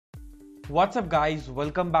What's up guys,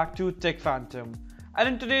 welcome back to Tech Phantom. And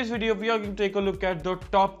in today's video we are going to take a look at the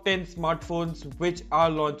top 10 smartphones which are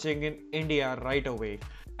launching in India right away.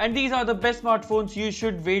 And these are the best smartphones, you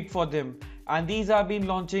should wait for them. And these are been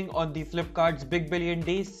launching on the Flipkart's Big Billion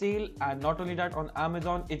Days sale, and not only that, on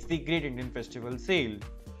Amazon it's the Great Indian Festival sale.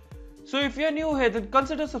 So if you're new here, then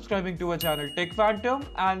consider subscribing to our channel Tech Phantom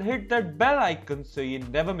and hit that bell icon so you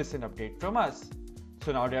never miss an update from us.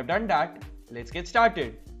 So now that I've done that, let's get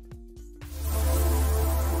started.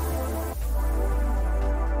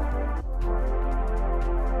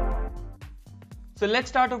 So let's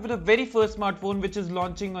start off with the very first smartphone which is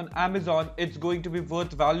launching on Amazon. It's going to be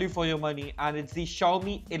worth value for your money, and it's the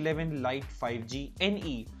Xiaomi 11 Lite 5G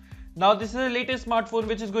NE. Now this is the latest smartphone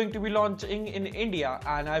which is going to be launching in India,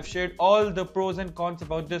 and I've shared all the pros and cons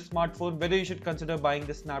about this smartphone, whether you should consider buying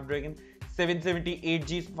the Snapdragon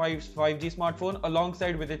 778G 5G smartphone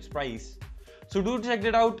alongside with its price. So do check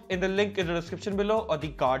it out in the link in the description below or the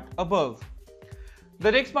card above.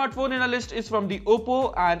 The next smartphone in our list is from the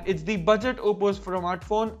Oppo, and it's the budget Oppo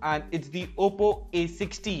smartphone, and it's the Oppo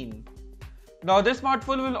A16. Now this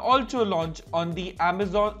smartphone will also launch on the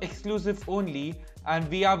Amazon exclusive only, and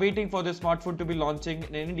we are waiting for this smartphone to be launching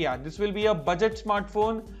in India. This will be a budget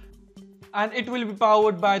smartphone, and it will be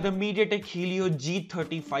powered by the MediaTek Helio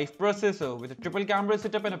G35 processor with a triple camera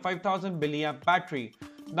setup and a 5000 mAh battery.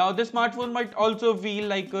 Now this smartphone might also feel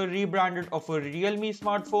like a rebranded of a Realme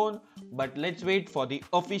smartphone, but let's wait for the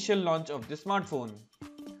official launch of this smartphone.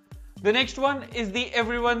 The next one is the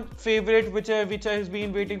everyone favorite which has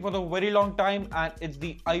been waiting for a very long time, and it's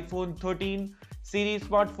the iPhone 13 series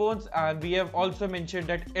smartphones, and we have also mentioned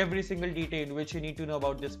that every single detail which you need to know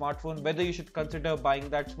about this smartphone, whether you should consider buying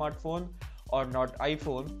that smartphone or not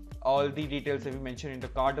iPhone. All the details have been mentioned in the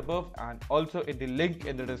card above and also in the link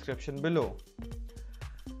in the description below.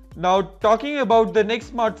 Now talking about the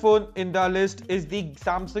next smartphone in the list is the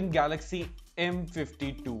Samsung Galaxy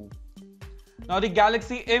M52. Now the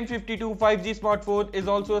Galaxy M52 5G smartphone is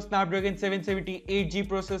also a Snapdragon 778G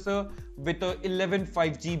processor with a 11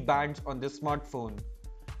 5G bands on this smartphone.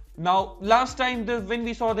 Now last time when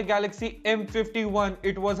we saw the Galaxy M51,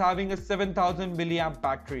 it was having a 7000 mAh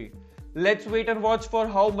battery. Let's wait and watch for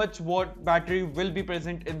how much watt battery will be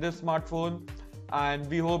present in this smartphone, and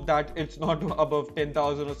we hope that it's not above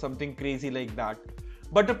 10,000 or something crazy like that.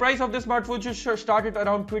 But the price of this smartphone should start at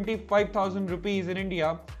around 25,000 rupees in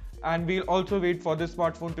India, and we'll also wait for this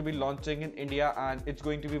smartphone to be launching in India, and it's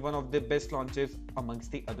going to be one of the best launches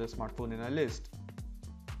amongst the other smartphone in our list.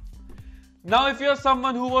 Now if you're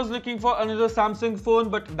someone who was looking for another Samsung phone,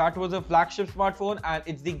 but that was a flagship smartphone, and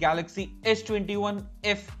it's the Galaxy S21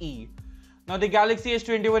 FE. Now the Galaxy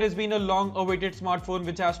S21 has been a long awaited smartphone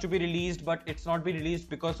which has to be released, but it's not been released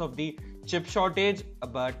because of the chip shortage,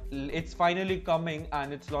 but it's finally coming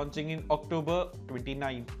and it's launching in October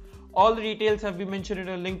 29th. All the details have been mentioned in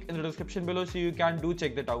a link in the description below, so you can do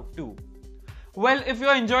check that out too. Well, if you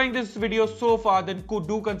are enjoying this video so far, then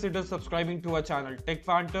do consider subscribing to our channel Tech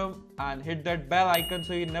Phantom and hit that bell icon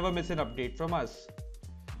so you never miss an update from us.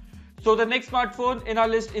 So the next smartphone in our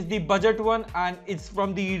list is the budget one, and it's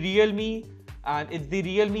from the Realme, and it's the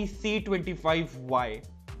Realme C25Y.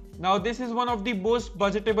 Now this is one of the most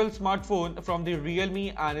budgetable smartphone from the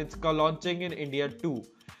Realme, and it's launching in India too.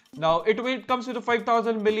 Now it comes with a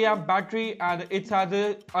 5000 mAh battery, and it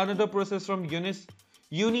has another processor from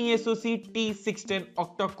UniSoC T610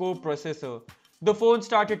 octa-core processor. The phone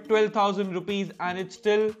started 12,000 rupees, and it's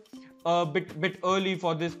still a bit early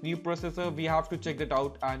for this new processor. We have to check that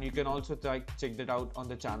out, and you can also check that out on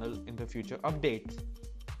the channel in the future updates.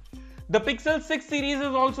 The Pixel 6 series is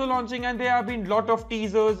also launching, and there have been lot of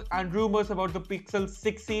teasers and rumors about the Pixel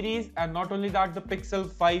 6 series, and not only that, the Pixel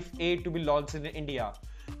 5a to be launched in India.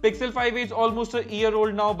 Pixel 5a is almost a year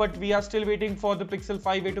old now, but we are still waiting for the Pixel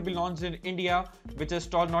 5a to be launched in India, which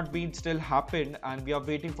has not been still happened, and we are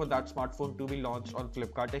waiting for that smartphone to be launched on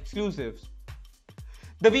Flipkart exclusives.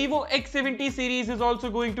 The Vivo X70 series is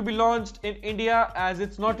also going to be launched in India, as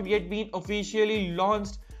it's not yet been officially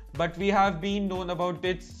launched, but we have been known about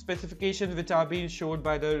its specifications which are being showed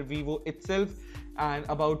by the Vivo itself, and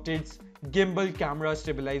about its gimbal camera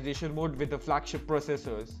stabilization mode with the flagship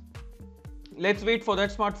processors. Let's wait for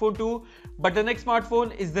that smartphone too. But the next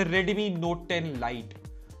smartphone is the Redmi Note 10 Lite.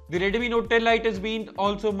 The Redmi Note 10 Lite has been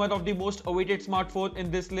also one of the most awaited smartphone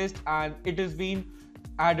in this list, and it has been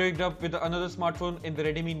added up with another smartphone in the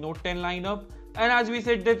Redmi Note 10 lineup. And as we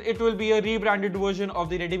said, that it will be a rebranded version of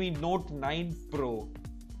the Redmi Note 9 Pro.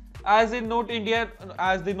 As in Note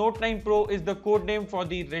 9 Pro is the code name for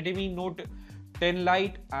the Redmi Note 10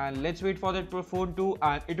 Lite, and let's wait for that phone too,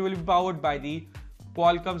 and it will be powered by the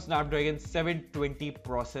Qualcomm Snapdragon 720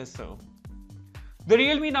 processor. The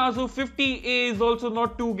Realme Narzo 50A is also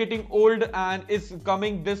not too getting old and is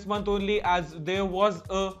coming this month only, as there was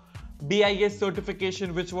a BIS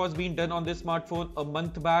certification which was being done on this smartphone a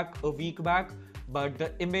month back, a week back, but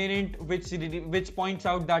the imminent which points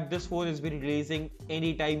out that this phone is be releasing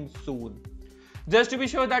anytime soon. Just to be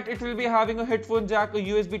sure that it will be having a headphone jack, a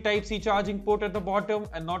USB Type-C charging port at the bottom,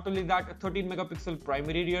 and not only that, a 13 megapixel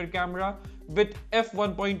primary rear camera with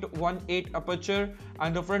f1.18 aperture,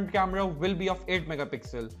 and the front camera will be of 8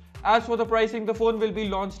 megapixel. As for the pricing, the phone will be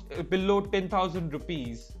launched below 10,000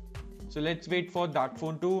 rupees. So let's wait for that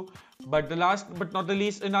phone too. But the last but not the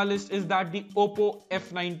least in our list is that the Oppo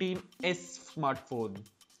F19s smartphone.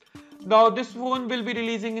 Now this phone will be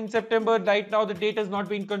releasing in September. Right now the date has not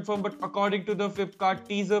been confirmed, but according to the Flipkart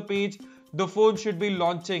teaser page, the phone should be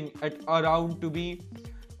launching at around to be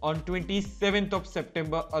on 27th of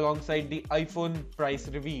September alongside the iPhone price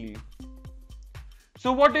reveal.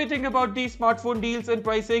 So what do you think about these smartphone deals and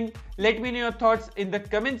pricing? Let me know your thoughts in the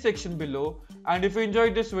comment section below. And if you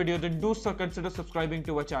enjoyed this video, then do consider subscribing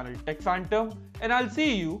to our channel Tech Phantom, and I'll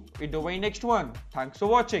see you in the very next one. Thanks for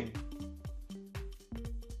watching.